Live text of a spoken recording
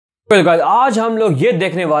तो गाइस आज हम लोग ये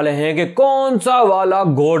देखने वाले हैं कि कौन सा वाला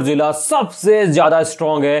गॉडजिला सबसे ज्यादा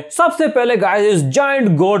स्ट्रॉन्ग है। सबसे पहले गाइस इस जायंट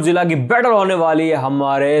गॉडजिला की बैटल होने वाली है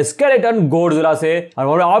हमारे स्केलेटन गॉडजिला से।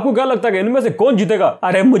 और आपको क्या लगता है कि इनमें से कौन जीतेगा?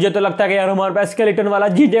 अरे मुझे तो लगता है कि यार हमारे पास स्केलेटन वाला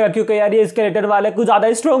जीतेगा, क्योंकि यार ये स्केलेटन वाले कुछ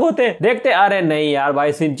ज्यादा स्ट्रॉन्ग होते हैं। देखते अरे नहीं यार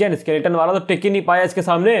भाई शिनचैन स्केलेटन वाला तो टिक ही नहीं पाया इसके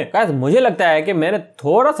सामने। गाइस मुझे लगता है कि मैंने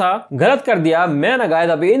थोड़ा सा गलत कर दिया। मैं ना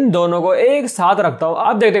गाइस अभी इन दोनों को एक साथ रखता हूँ।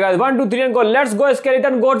 आप देखते गाइस 1 2 3 को लेट्स गो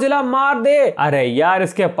स्केलेटन गॉडजिला मार दे। अरे यार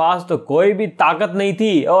इसके पास तो कोई भी ताकत नहीं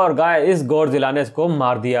थी और गाइस इस गॉडजिला ने इसको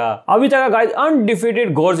मार दिया। अभी तक गाइस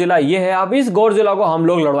अनडिफीटेड गॉडजिला ये है। अब इस गॉडजिला को हम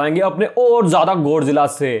लोग लड़वाएंगे अपने और ज्यादा गॉडजिला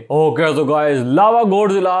से। ओके तो गाइस लावा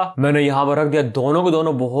गॉडजिला मैंने यहाँ पर रख दिया। दोनों के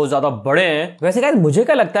दोनों बहुत ज्यादा बड़े हैं। वैसे गाइस मुझे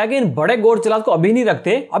क्या लगता है कि इन बड़े गॉडजिला को अभी नहीं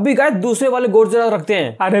रखते, अभी गाइस दूसरे वाले गॉडजिला रखते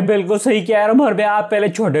हैं। अरे बिल्कुल सही किया यार उमर भाई, आप पहले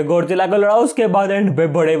छोटे गॉडजिला को लड़ाओ, उसके बाद एंड पे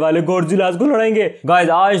बड़े वाले गॉडजिला को लड़ाएंगे। गाइस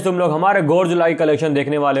आज तुम लोग हमारे गॉडजिला की कलेक्शन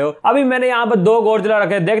देखने वाले हो। अभी मैंने यहाँ पर 2 गॉडजिला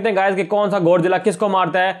रखे, देखते हैं गाइस कि कौन सा गॉडजिला किसको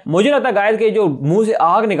मारता है। मुझे लगता है गाइस कि जो मुंह से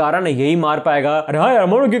आग निकाल रहा ना यही मार पाएगा। अरे हाँ यार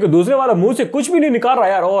मोनो, क्योंकि दूसरे वाला मुंह से कुछ भी नहीं निकाल रहा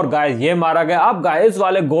यार। और गाइस ये मारा गया। अब गाइस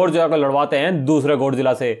वाले गॉडजिला को लड़वाते हैं दूसरे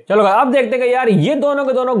गॉडजिला से। चलो गाइस अब देखते हैं कि यार ये दोनों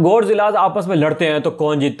के दोनों गॉडजिला आपस में लड़ते हैं तो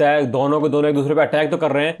कौन जीतता है। दोनों के दोनों एक दूसरे पे अटैक तो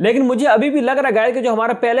कर रहे हैं, लेकिन मुझे अभी भी लग रहा है गाइस कि जो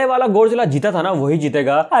हमारा पहले वाला गॉडजिला जीता था ना वही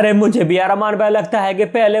जीतेगा। अरे मुझे भी यार अमान भाई लगता है कि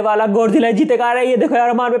पहले वाला गॉडजिला जीतेगा। अरे ये देखो यार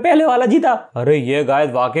अमान भाई पहले वाला जीता। अरे ये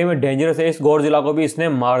गाइस वाकई में डेंजरस है, इस गॉडजिला को भी इसने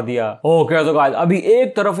मार दिया। ओके तो गाइस अभी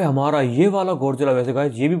एक तरफ है हमारा ये वाला गॉडजिला। वैसे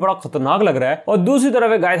गाइस ये भी बड़ा खतरनाक लग रहा है, और दूसरी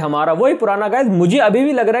तरफ है गाइस हमारा वही पुराना। गाइस मुझे अभी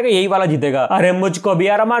भी लग रहा है कि यही वाला जीतेगा। अरे मुझको भी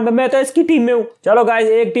यार अमान भाई, मैं तो इसकी टीम में हूँ। चलो गाइस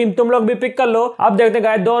एक टीम तुम लोग भी पिक कर लो। अब देखते हैं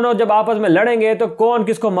गाइस दोनों जब आपस में लड़ेंगे तो कौन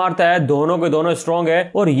किसको मारता है। दोनों के दोनों स्ट्रॉन्ग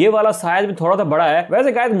है और ये वाला साइज में थोड़ा सा बड़ा है।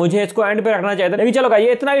 वैसे गाइस मुझे इसको एंड पे रखना चाहिए था, लेकिन चलो गाइस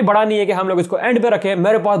ये इतना भी बड़ा नहीं है कि हम लोग इसको एंड पे रखें।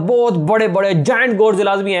 मेरे पास बहुत बड़े बड़े जायंट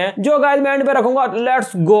गॉडजिलास भी हैं जो गाइस मैं एंड पे रखूंगा।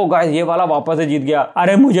 लेट्स गो गाइस ये वाला वापस से जीत गया।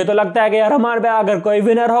 अरे मुझे तो लगता है कि यार हमारे पास अगर कोई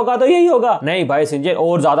विनर होगा तो यही होगा। नहीं भाई शिनचैन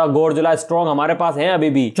और ज्यादा गॉडजिला स्ट्रॉन्ग हमारे पास है अभी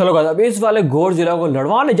भी। चलो गाइस अब इस वाले गॉडजिला को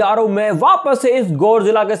लड़वाने जा रहा हूं मैं वापस से इस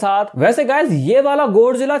गॉडजिला के साथ। वैसे गाइस ये वाला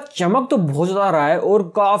गॉडजिला चमक तो बहुत ज्यादा रहा है और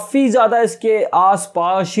काफी ज्यादा इसके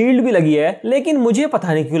आसपास शील्ड भी लगी है, लेकिन मुझे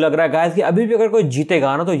पता नहीं क्यों लग रहा है गाइस कि अभी भी अगर कोई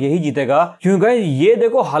जीतेगा ना तो यही जीतेगा। क्यों गाइस ये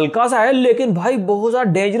देखो हल्का सा है लेकिन भाई बहुत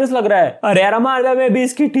ज्यादा डेंजरस लग रहा है। अरे यार अमान भाई मैं भी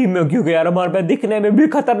इसकी टीम में हूं, क्योंकि यार अमान भाई दिखने में भी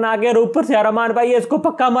खतरनाक है और ऊपर से यार अमान भाई इसको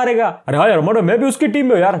पक्का मारेगा। अरे हाँ यार मोनो मैं भी उसकी टीम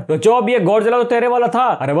में हूं यार। तो जो ये गॉडजिला तो तेरे वाला था।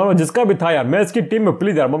 अरे मोनो जिसका भी था यार मैं इसकी टीम में,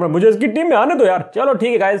 प्लीज यार मोनो मुझे इसकी टीम में आने दो यार। चलो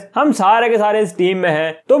ठीक है गाइस हम सारे के सारे इस टीम में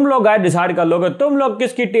हैं। तुम लोग गाइस डिसाइड कर लोगे तुम लोग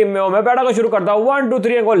किसकी टीम में हो। मैं बैठा को शुरू करता हूँ 1 2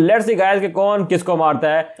 3 को लेट्स सी गाइस कि कौन किसको मारता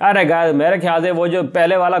है। अरे गाइस मेरे ख्याल से वो जो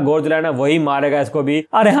पहले वाला गॉडजिला है ना वही मारेगा इसको भी।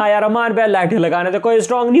 अरे हाँ यार अमान भाई लाइट लगाने से कोई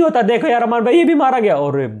स्ट्रॉन्ग नहीं होता। देखो यार अमान भाई ये भी मारा गया।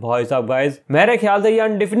 और भाई साहब गाइस मेरे ख्याल से ये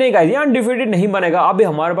अनडिफीटेड नहीं बनेगा। अभी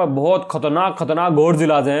हमारे पास बहुत खतरनाक खतरनाक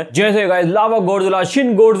गॉडजिलास हैं, जैसे गाइस लावा गॉडजिला,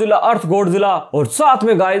 शिन गॉडजिला, अर्थ गॉडजिला, और साथ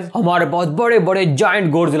में गाइस हमारे पास बड़े बड़े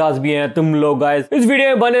जायंट गॉडजिलास भी हैं। तुम लोग गाइस इस वीडियो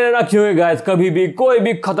में बने रहना, क्योंकि गाइस कभी भी कोई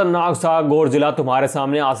भी खतरनाक सा गॉडजिला तुम्हारे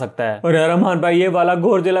सामने आ सकता है। और रहमान भाई ये वाला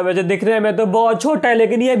गॉडजिला वैसे दिखने में तो बहुत छोटा है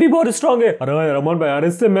लेकिन ये भी बहुत स्ट्रॉन्ग है। अरे रहमान भाई यार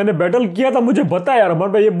इससे मैंने बैटल किया था, मुझे पता है यार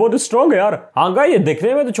रहमान भाई ये बहुत स्ट्रॉन्ग है यार। हाँ गाइस ये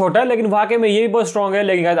दिखने में तो छोटा है लेकिन वाकई में ये भी बहुत स्ट्रॉन्ग है,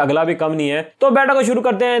 लेकिन गाइस अगला भी कम नहीं है। तो बैटल को शुरू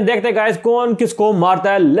करते हैं, देखते हैं गाइस कौन किसको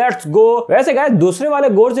मारता है। Let's go. वैसे गाइस दूसरे वाले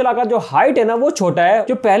गॉडजिला का जो हाइट है ना वो छोटा है,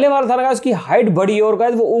 जो पहले वाला था ना उसकी हाइट बड़ी है और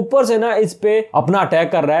गाइस वो ऊपर से ना इस पे अपना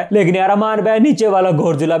अटैक कर रहा है। लेकिन यार अमान भाई नीचे वाला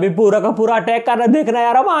गॉडजिला भी पूरा का पूरा अटैक कर रहा है। देखना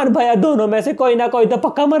यार अमान भाई दोनों में से कोई ना कोई तो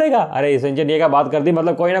पक्का मरेगा। अरे शिनचैन ये क्या बात कर दी,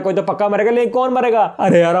 मतलब कोई ना कोई तो पक्का मरेगा, लेकिन कौन मरेगा?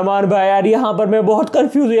 अरे यार अमान भाई यार यहाँ पर मैं बहुत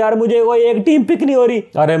कंफ्यूज हूँ यार, मुझे कोई एक टीम पिक नहीं हो रही।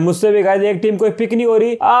 अरे मुझसे भी गाइस एक टीम कोई पिक नहीं हो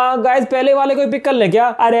रही। गाइस पहले वाले कोई पिक कर ले क्या?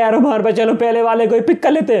 अरे यार अमान भाई चलो पहले वाले कोई पिक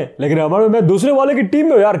कर लेते हैं, लेकिन हमारे मैं दूसरे वाले की टीम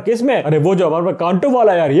में यार। किस में? अरे वो जो हमारे कांटो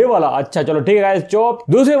वाला यार, ये वाला। अच्छा चलो ठीक है गाइस चॉप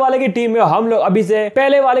दूसरे वाले की टीम में, हम लोग अभी से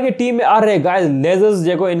पहले वाले की टीम में आ रहे हैं। गाइस लेजर्स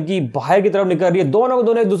देखो इनकी बाहर की तरफ निकल रही है, दोनों को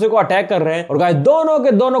दोनों एक दूसरे को अटैक कर रहे हैं। और गाइस दोनों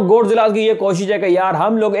के दोनों गॉडजिलास की ये कोशिश है कि यार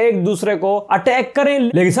हम लोग एक दूसरे को अटैक करें,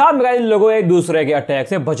 लेकिन साथ में गाइस इन लोगों एक दूसरे के अटैक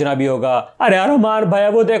से बचना भी होगा। अरे यार अमान भाई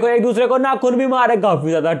वो देखो एक दूसरे को नाखून भी मारे, काफी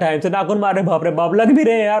ज्यादा टाइम से नाखून मारे। बाप रे बाप लग भी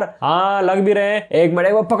रहे हैं यार। हाँ लग भी रहे हैं। एक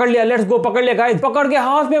मिनट वो पकड़ लिया, लेट्स गो पकड़ लिया गाइस, पकड़ के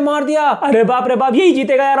हाथ में मार दिया। अरे बाप रे बाप यही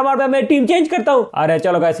जीतेगा यार हमारे। मैं टीम चेंज करता हूँ। अरे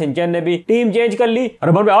चलो गाइस शिनचैन ने भी टीम चेंज कर ली।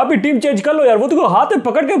 अरे बाप रे आप भी टीम चेंज कर लो यार, वो तो हाथ में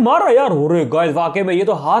पकड़ के मार रहा है यार। अरे गाइस वाकई में ये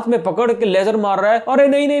तो हाथ में पकड़ के लेजर मार रहा है। अरे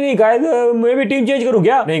नहीं नहीं नहीं गाइस मैं भी टीम चेंज करूँ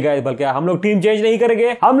क्या? नहीं गाइस बल्कि हम लोग टीम चेंज नहीं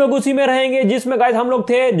करेंगे, हम लोग उसी में रहेंगे जिसमें गाइस हम लोग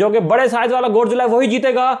थे, जो कि बड़े साइज वाला गॉडजिला वही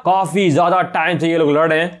जीतेगा। काफी ज्यादा टाइम से ये लोग लड़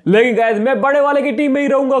रहे हैं, लेकिन गाइस मैं बड़े वाले की टीम में ही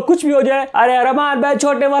रहूंगा कुछ भी हो जाए। अरे रहमान भाई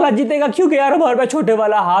छोटे वाला जीतेगा, क्योंकि यार हमारे भाई छोटे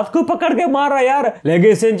वाला हाथ को पकड़ के मार रहा है यार।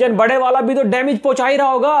 लेकिन शिनचैन बड़े वाला भी तो डैमेज पहुंचा ही रहा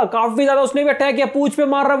होगा, काफी ज्यादा उसने भी अटैक किया, पूछ पे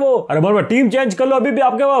मार रहा वो। अरे बोल टीम चेंज कर लो, अभी भी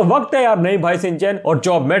आपके पास वक्त है यार। नहीं भाई शिनचैन और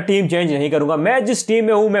चॉप, मैं टीम चेंज नहीं करूंगा, मैं जिस टीम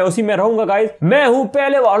में हूं मैं उसी में रहूंगा गाइस। मैं हूं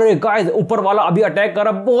पहले वाले गाइस, ऊपर वाला अभी अटैक कर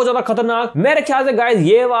रहा, बहुत ज्यादा खतरनाक। मेरे ख्याल से गाइस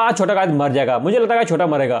ये वाला छोटा गाइस मर जाएगा, मुझे लगता है छोटा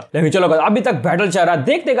मरेगा। लेकिन चलो गाइस अभी तक बैटल चल रहा है,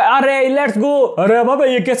 देखते हैं। अरे लेट्स गो। अरे अमान भाई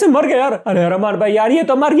ये कैसे मर गया यार? अरे रमान भाई यार ये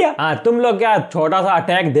तो मर गया। हाँ तुम लोग क्या छोटा सा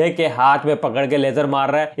अटैक देख के हाथ में पकड़ के लेजर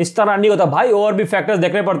मार रहा है, इस तरह नहीं होता भाई, और भी फैक्टर्स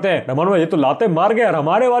देखने पड़ते हैं। रमान भाई ये तो लाते मार गया,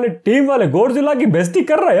 हमारे वाले टीम वाले गोडजिला की बेइज्जती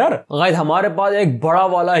कर रहा है यार। गाइस हमारे पास एक बड़ा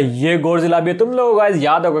वाला ये गोडजिला भी है, तुम लोग गाइस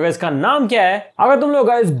याद होगा इसका नाम क्या है? अगर तुम लोग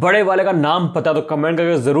गाइस बड़े वाले का नाम पता तो कमेंट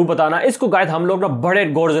करके जरूर बताना। इसको गाइस हम लोग ना बड़े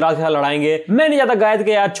गोडजिला के साथ लड़ाएंगे। मैं नहीं चाहता गाइस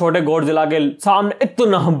कि यार छोटे गोडजिला के सामने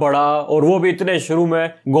इतना बड़ा, और वो भी इतने शुरू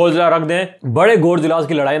में गोडजिला रख दें। बड़े गोडजिला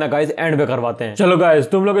की लड़ाई ना गाइस एंड में करवाते हैं। चलो गाइस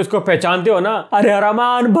तुम लोग इसको पहचानते हो ना? अरे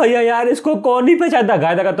रमान भैया यार इसको कौन नहीं पहचानता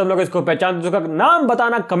गाइस? अगर तुम लोग इसको पहचानते तो उसका नाम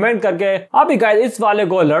बताना कमेंट करके। अभी गाइस इस वाले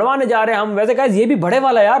को लड़वाने जा रहे हैं हम। वैसे गाइस ये भी बड़े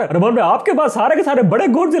वाला यार। रमान भाई आपके पास सारे के सारे बड़े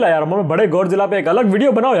गोडजिला यार, बड़े गोडजिला पे एक अलग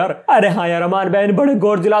वीडियो बनाओ यार। अरे हाँ यार रमान भाई बड़े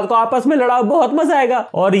गोडजिला को आपस में लड़ाओ, बहुत मजा आएगा।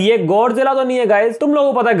 और ये गोडजिला तो नहीं है गाइस, तुम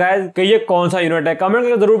लोगों को पता है गाइस कि ये कौन सा यूनिट है? कमेंट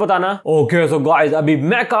करके जरूर बताना। ओके सो गाइस अभी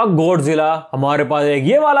मेका गोडजिला हमारे पास एक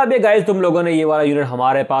ये वाला भी गाइस, तुम लोगों ने ये वाला यूनिट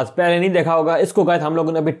हमारे पास पहले नहीं देखा होगा। इसको गाइस हम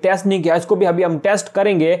लोगों ने अभी टेस्ट नहीं किया, इसको भी अभी हम टेस्ट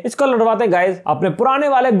करेंगे। इसको लड़वाते गाइस अपने पुराने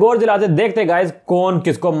वाले गोडजिला से, देखते गाइस कौन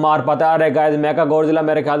किसको मार पाता है। अरे गाइस मेका गोडजिला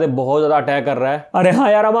मेरे ख्याल से बहुत ज्यादा अटैक कर रहा है। अरे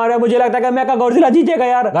हाँ यार हमारे मुझे लगता है कि मेका गोडजिला जीतेगा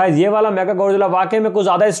यार। गाइस ये वाला मेका गोडजिला वाकई में कुछ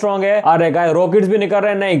ज्यादा स्ट्रॉन्ग है। अरे गाइस रॉकेट्स भी निकल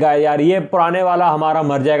रहे हैं। नहीं गाइस यार ये पुराने वाला हमारा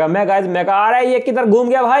मर जाएगा। मैं गाइस मेका, अरे ये किधर घूम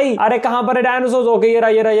गया भाई? अरे कहां पर है डायनासोर? ओके ये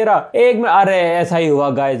रहा एक में। अरे ऐसा ही हुआ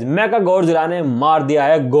गाइस, मेका गोडजिला ने मार दिया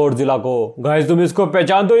है गोडजिला को। गाइस तुम इसको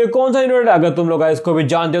पहचानते हो ये कौन सा यूनिट है? अगर तुम लोग इसको भी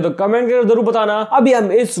जानते हो तो कमेंट करके जरूर बताना। अभी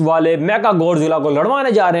हम इस वाले मेका गोडजिला को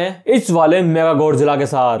लड़वाने जा रहे हैं इस वाले मेका गोडजिला के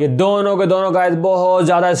साथ। ये दोनों के दोनों गाइस बहुत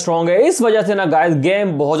ज्यादा स्ट्रॉन्ग है, इस वजह से ना गाइस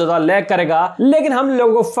गेम बहुत ज्यादा लैग करेगा, लेकिन हम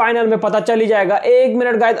लोगों को फाइनल में पता चल ही जाएगा। एक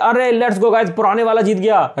मिनट गाइस। अरे लेट्स गो गाइस, पुराने वाला जीत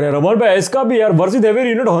गया। अरे रमान भाई इसका भी यार वर्सेस हेवी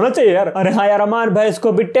यूनिट होना चाहिए यार। अरे हाँ यार रमान भाई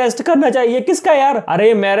इसको भी टेस्ट करना चाहिए। किसका यार? अरे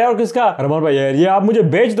ये मेरा और किसका? रमान भाई यार ये आप मुझे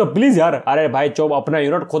बेच दो प्लीज यार। अरे भाई चोप अपना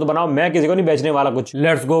यूनिट खुद बनाओ, मैं किसी को नहीं बेचने वाला कुछ।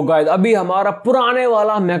 लेट्स गो गाइस अभी हमारा पुराने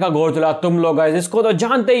वाला मेका गोडजिला, तुम लोग गाइस इसको तो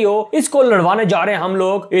जानते ही हो, इसको लड़वाने जा रहे हैं हम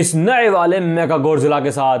लोग इस नए वाले मेका गोडजिला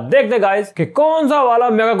के साथ। देखते गाइस कि कौन सा वाला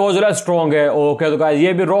मेका गोडजिला स्ट्रॉन्ग है। ओके तो गाइस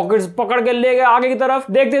ये भी रॉकेट्स पकड़ के ले गए आगे की तरफ,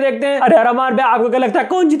 देखते हैं। अरे रमान भाई आपको क्या लगता है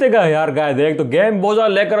कौन जीतेगा यार? गाइस देख तो गेम बहुत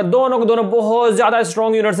ज्यादा लेकर दोनों को दोनों बहुत ज्यादा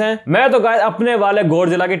स्ट्रॉन्ग यूनिट्स हैं। मैं तो गाइस अपने वाले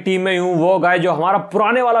गोडजिला की टीम में हूँ। वो गाइस जो हमारा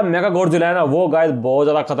पुराने वाला मेका गोडजिला है ना, वो गाइस बहुत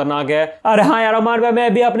ज्यादा खतरनाक है। अरे हाँ यार रमान भाई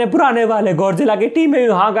मैं भी अपने पुराने वाले गोडजिला की टीम में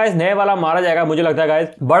हूँ। हाँ गाइस नए वाला मारा जाएगा मुझे लगता है गाइस,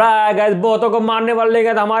 बड़ा है गाइस, बहुतों को मारने वाला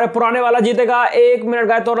लेगा, हमारे पुराने वाला जीतेगा। एक मिनट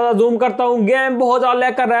गाइस थोड़ा सा जूम करता हूँ, गेम बहुत ज्यादा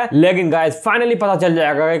लैग कर रहा है, लेकिन गाइस फाइनली पता चल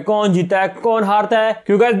जाएगा कि कौन जीता है कौन हारता है,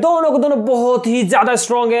 क्योंकि गाइस दोनों को दोनों बहुत ही ज्यादा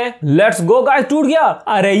स्ट्रॉन्ग है। लेट्स गो गाइस, टूट गया।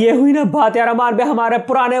 अरे ये हुई ना बात यार, अमान भाई हमारे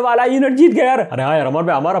पुराने वाला यूनिट जीत गया यार। अरे हाँ यार अमान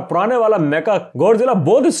भाई हमारा पुराने वाला मेका गोडजिला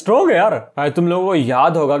बहुत स्ट्रॉन्ग है यार। गाइस तुम लोगों को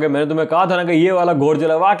याद होगा कि मैंने तुम्हें कहा था ना कि ये वाला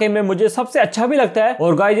गोडजिला वाकई में मुझे सबसे अच्छा भी लगता है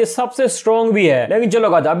और गाइस ये सबसे स्ट्रॉन्ग भी है। लेकिन चलो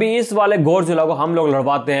गाइस अभी इस वाले गोडजिला को हम लोग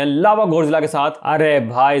लड़वाते हैं लावा गोडजिला के साथ। अरे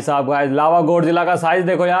भाई साहब गाइस लावा गोडजिला का साइज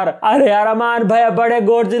देखो यार। अरे यार अमान भाई बड़े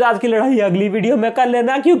गोडजिला की लड़ाई अगली वीडियो में कर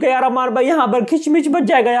लेना, क्योंकि यार अमान भाई यहाँ पर खिचमिच बच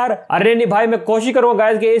जाएगा यार। अरे नहीं भाई मैं कोशिश करूंगा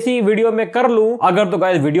गाइस कि इसी वीडियो में कर लूं, अगर तो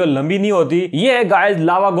गाइस वीडियो लंबी नहीं होती। ये है गाइस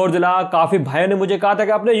लावा गोडजिला। काफी भाइयों ने मुझे कहा था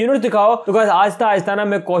कि अपने यूनिट दिखाओ, तो गाइस आहिस्ता आहिस्ता ना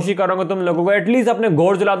मैं कोशिश करूंगा तुम लोगों को एटलीस्ट अपने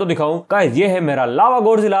गोडजिला तो दिखाऊं। गाइस ये है मेरा लावा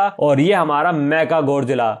गोडजिला और ये हमारा मेका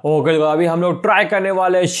गोडजिला। ओके तो अभी हम लोग ट्राई करने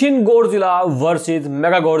वाले शिन गोडजिला वर्सेस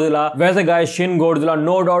मेका गोडजिला। वैसे guys Shin Godzilla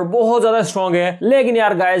no doubt बहुत ज्यादा स्ट्रॉन्ग है, लेकिन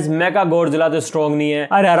यार गाइस मेका गोडजिला तो स्ट्रॉन्ग नहीं है।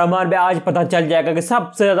 अरे रमान भाई आज पता चल जाएगा कि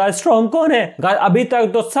सबसे ज्यादा स्ट्रॉन्ग कौन है। गाइस अभी तक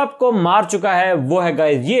तो सबको मार चुका है वो है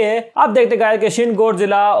गाइस ये। अब देखते गाइस कि शिन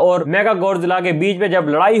गोडजिला और मेका गोडजिला के बीच में जब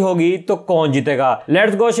लड़ाई होगी तो कौन जीतेगा।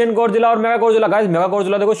 लेट्स गो शिन गोडजिला और मेका गोडजिला। गाइस मेका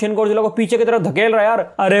गोडजिला देखो शिन गोडजिला को पीछे की तरफ धकेल रहा है यार।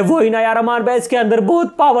 अरे वही ना यार अमान भाई इसके अंदर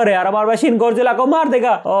बहुत पावर है यार, अमान भाई शिन गोडजिला को मार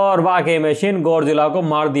देगा और वाकई में शिन गोडजिला को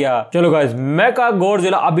मार दिया। चलो गाइस मेका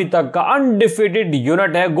गोडजिला अभी तक का अनडिफीटेड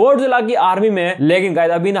यूनिट है गोडजिला की आर्मी में, लेकिन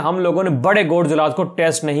गाइस अभी ना हम लोगों ने बड़े गोडजिला को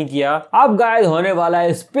टेस्ट नहीं किया। अब गाइस होने वाला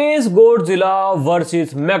है स्पेस गोडजिला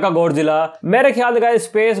वर्सेस मेका गोडजिला। मेरे ख्याल से गाइस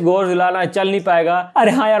स्पेस गोडजिला ना चल नहीं पाएगा।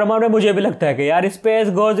 अरे हाँ यार अमान मुझे भी लगता है कि यार स्पेस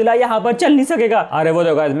गोडजिला यहाँ पर चल नहीं सकेगा। अरे वो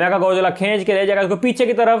देखो गाइस मेका गोडजिला खींच के ले जाएगा उसको पीछे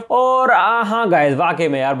की तरफ। और हाँ गाइस वाकई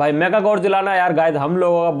में यार भाई मेका गोडजिला ना यार गाइस हम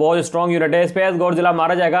लोगों का बहुत स्ट्रॉन्ग यूनिट है। स्पेस गोडजिला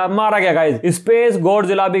मारा जाएगा, मारा गया गाइस। स्पेस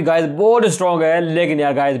गोडजिला भी गाइस बहुत स्ट्रॉन्ग है, लेकिन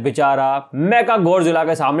यार गाइस बेचारा मेका गोडजिला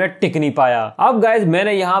के सामने टिक नहीं पाया। अब गाइस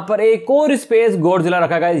मैंने यहाँ पर एक और स्पेस गोडजिला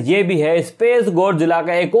रखा गाइस, ये भी है स्पेस गॉडजिला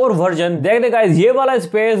का एक और वर्जन। देखते गाइस ये वाला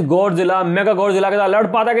स्पेस गॉडजिला मेगा गॉडजिला के साथ लड़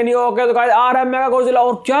पाता कि नहीं। ओके तो गाइस आ रहा है मेगा गॉडजिला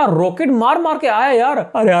और क्या रॉकेट मार मार के आया यार।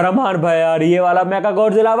 अरे यार अमान भाई यार ये वाला मेगा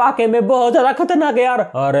गॉडजिला वाकई में बहुत ज्यादा खतरनाक है यार।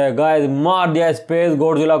 अरे गाइस मार दिया स्पेस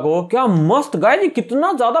गॉडजिला को। क्या मस्त गाइस,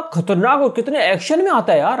 कितना ज्यादा खतरनाक और कितने एक्शन में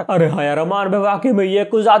आता है यार। अरे हाँ यार अमान भाई वाकई में ये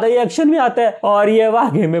कुछ ज्यादा ही एक्शन में आता है और ये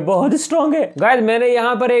वाकई में बहुत स्ट्रॉन्ग है। गाइस मैंने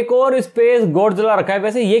यहाँ पर एक और स्पेस गॉडजिला रखा है।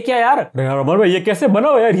 वैसे ये क्या यार? अरे यार अमान भाई ये कैसे बना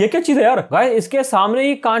हुआ यार, ये क्या चीज है यार? गाइस इसके सामने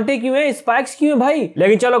ये कांटे क्यों है, स्पाइक्स क्यों है भाई?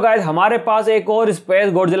 लेकिन चलो गाइस हमारे पास एक और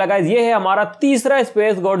स्पेस गॉडजिला गाइस, ये है हमारा तीसरा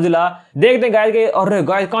स्पेस गॉडजिला। देखते हैं गाइस के। अरे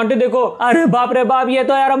गाइस कांटे देखो, अरे बाप रे बाप, ये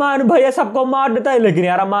तो यार अमान भाई सबको मार देता है। लेकिन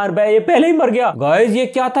यार अमान भाई ये पहले ही मर गया। गाइस ये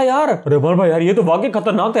क्या था यार? अरे अमान भाई यार ये तो वाकई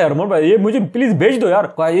खतरनाक था यार। अमान भाई ये मुझे प्लीज भेज दो यार।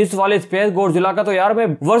 गाइस इस वाले स्पेस गॉडजिला का तो यार मैं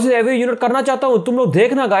वर्सेस एवरी यूनिट करना चाहता हूँ। तुम लोग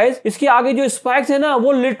देखना गाइस, इसके आगे जो स्पाइक्स है ना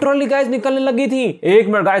वो लिटरली गाइस निकलने लगी थी। एक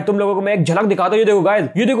मिनट गाइस तुम लोगों को मैं एक झलक दिखाता हूँ। ये देखो गाइस,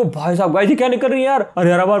 ये देखो भाई साहब गाइस ये क्या निकल रही है यार। अरे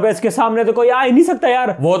यार अमान भाई इसके सामने तो कोई आ ही नहीं सकता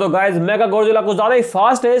यार। वो तो गाइस मेगा गॉडजिला को ज्यादा ही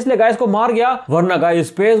फास्ट है इसलिए गाइस को मार गया, वरना गाइस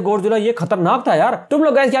स्पेस गॉडजिला ये खतरनाक था यार। तुम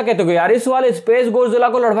लोग गाइस क्या कहते हो यार, इस वाले स्पेस गॉडजिला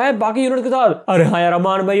को लड़वाए बाकी यूनिट के साथ? अरे हाँ यार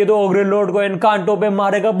अमान भाई ये तो ओग्रेन लॉर्ड को इन कांटों पे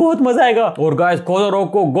मारेगा, बहुत मजा आएगा। और गाइस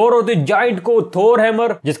कोजोरोक को, गोरोथ जाइंट को, थोर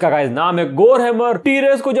हैमर जिसका गाइस नाम है गोर हैमर,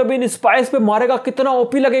 टीरेस को जब इन स्पाइस पे मारेगा कितना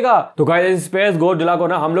ओपी लगेगा। तो गाइस स्पेस गॉडजिला को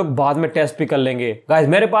ना हम लोग बाद में टेस्ट भी कर लेंगे। गाइस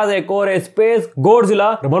मेरे पास एक और है स्पेस गॉडजिला।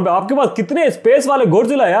 रमन भाई आपके पास कितने स्पेस वाले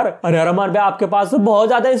गॉडजिला यार? अरे रमन भाई आपके पास तो बहुत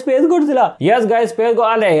ज्यादा space Godzilla. Yes guys space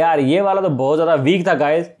अरे यार ये वाला तो बहुत ज्यादा वीक था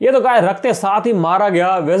गाइस, ये तो गाइस रखते साथ ही मारा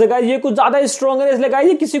गया। वैसे गाइस ये कुछ ज्यादा स्ट्रॉन्ग है इसलिए गाइस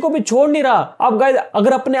ये किसी को भी छोड़ नहीं रहा। अब गाइस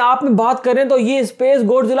अगर अपने आप में बात करें तो ये स्पेस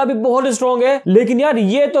गॉडजिला भी बहुत स्ट्रॉन्ग है, लेकिन यार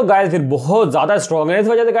ये तो गाइस फिर बहुत ज्यादा स्ट्रॉन्ग है। इस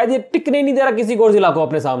वजह से गाइस ये टिकने नहीं दे रहा किसी गॉडजिला को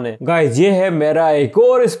अपने सामने। गाइस ये है मेरा एक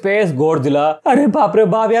और स्पेस गॉडजिला। अरे बाप रे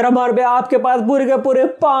बाप यार हमारे पे आपके पास पूरे के पूरे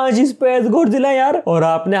 5 स्पेस गॉडजिला यार, और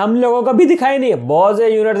आपने हम लोगों को भी दिखाई नहीं। बहुत से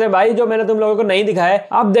यूनिट है भाई जो मैंने तुम लोगों को नहीं दिखाया।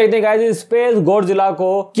 अब देखते हैं गाइस स्पेस गॉडजिला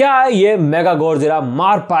को क्या ये मेगा गॉडजिला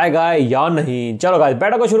मार पाएगा या नहीं। चलो गाइस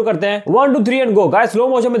बैटल को शुरू करते हैं। 1 2 3 and go. Guys slow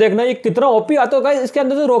motion में देखना ये कितना ओपी आता है। गाइस इसके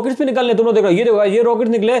अंदर से रॉकेट्स भी निकलने, तुम लोग देखो ये देखो ये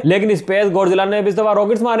रॉकेट्स निकले, लेकिन स्पेस गॉडजिला ने इस दफा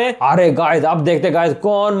रॉकेट्स मारे। अरे गाइस अब देखते हैं गाइस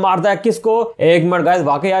कौन मारता है किसको। एक मिनट गाइस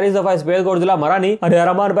वाकई यार इस दफा स्पेस गॉडजिला मरा नहीं। अरे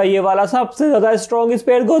अरमान भाई ये वाला सबसे ज्यादा स्ट्रॉन्ग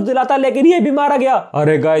स्पेस गॉडजिला था, लेकिन ये भी मारा गया।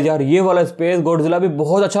 अरे गाइस यार ये वाला स्पेस गॉडजिला भी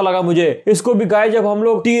बहुत अच्छा लगा मुझे। इसको भी गाइस जब हम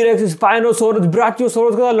लोग टी-रेक्स, स्पाइनोसॉरस,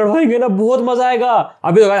 ब्राचियोसॉरस के साथ लड़वाएंगे ना बहुत मजा आएगा।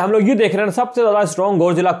 अभी तो गाइस हम लोग ये देख रहे हैं सबसे ज्यादा स्ट्रॉन्ग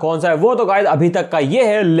गॉडजिला कौन सा है, वो तो गाइस अभी तक का ये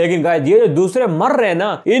है। लेकिन गाइस ये जो दूसरे मर रहे हैं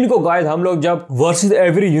ना, इनको गाइस हम लोग जब वर्सेस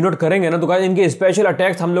एवरी यूनिट करेंगे ना तो गाइस इनके स्पेशल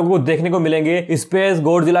अटैक्स हम लोगों को देखने को मिलेंगे। स्पेस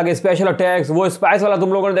गॉडजिला के स्पेशल अटैक्स, वो स्पाइस वाला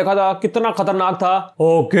तुम लोगों ने देखा था कितना खतरनाक था।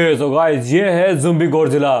 ओके सो गाइस ये है ज़ुम्बी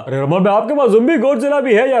गॉडजिला। अरे रमन भाई आपके पास ज़ुम्बी गॉडजिला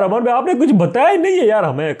भी है यार। रमन भाई आपने कुछ बताया ही नहीं है यार,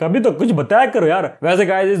 हमें कभी तो कुछ बताया करो यार। वैसे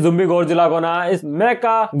गाइस इस ज़ुम्बी गॉडजिला को ना इस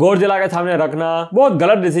मेका गॉडजिला के सामने रखना बहुत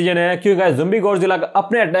गलत डिसीजन है, क्योंकि गाइस ज़ुम्बी गॉडजिला के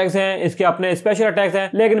अपने अटैक्स हैं, इसके अपने स्पेशल अटैक्स हैं,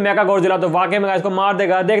 लेकिन मेका गॉडजिला तो वाकई में गाइस को मार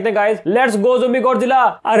देगा। देखते हैं गाइस, लेट्स गो ज़ुम्बी गॉडजिला।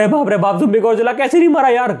 अरे बाप रे बाप ज़ुम्बी गॉडजिला कैसे नहीं मरा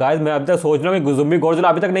यार? गाइस मैं अभी तक सोच रहा हूं कि ज़ुम्बी गॉडजिला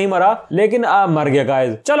अभी तक नहीं मरा, लेकिन मर गया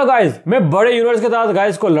गाइस। चलो गाइस मैं बड़े यूनिट्स के साथ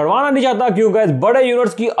गाइस को लड़वाना नहीं चाहता, क्यों गाइस बड़े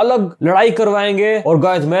यूनिट्स की अलग लड़ाई करवाएंगे। और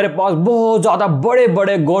गाइस मेरे पास बहुत ज्यादा बड़े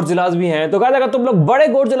बड़े गॉडजिलास भी हैं। तो गाइस अगर तुम लोग बड़े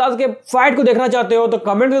गॉडजिलास के फाइट को देखना चाहते हो तो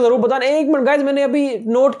कमेंट में जरूर बताना। एक मिनट गाइस मैंने अभी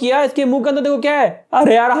नोट किया इसके मुंह के अंदर देखो क्या है।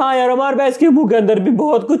 अरे यार हाँ यार हमारे पास इसके मुंह के अंदर भी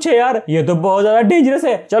बहुत कुछ है यार, ये तो बहुत ज्यादा डेंजरस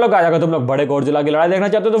है। चलो गाइस अगर तुम लोग बड़े गॉडजिला की लड़ाई देखना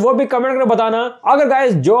चाहते हो तो वो भी कमेंट करके बताना। अगर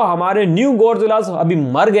गाइस जो हमारे न्यू गॉडजिलास अभी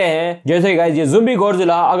मर गए हैं, जैसे गाइस ये ज़ुम्बी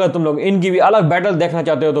गॉडजिला, अगर तुम लोग इनकी भी अलग बैटल देखना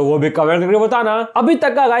चाहते हो तो वो भी कमेंट करके बताना। अभी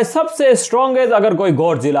तक का गाइस सबसे स्ट्रॉन्गेस्ट अगर कोई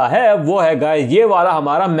गॉडजिला है वो है गाइस ये वाला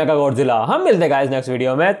हमारा मेगा गॉडजिला। हम मिलते हैं गाइस नेक्स्ट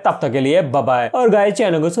वीडियो में, तब तक के लिए बाय बाय। और गाइस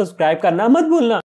चैनल को सब्सक्राइब करना मत भूलना।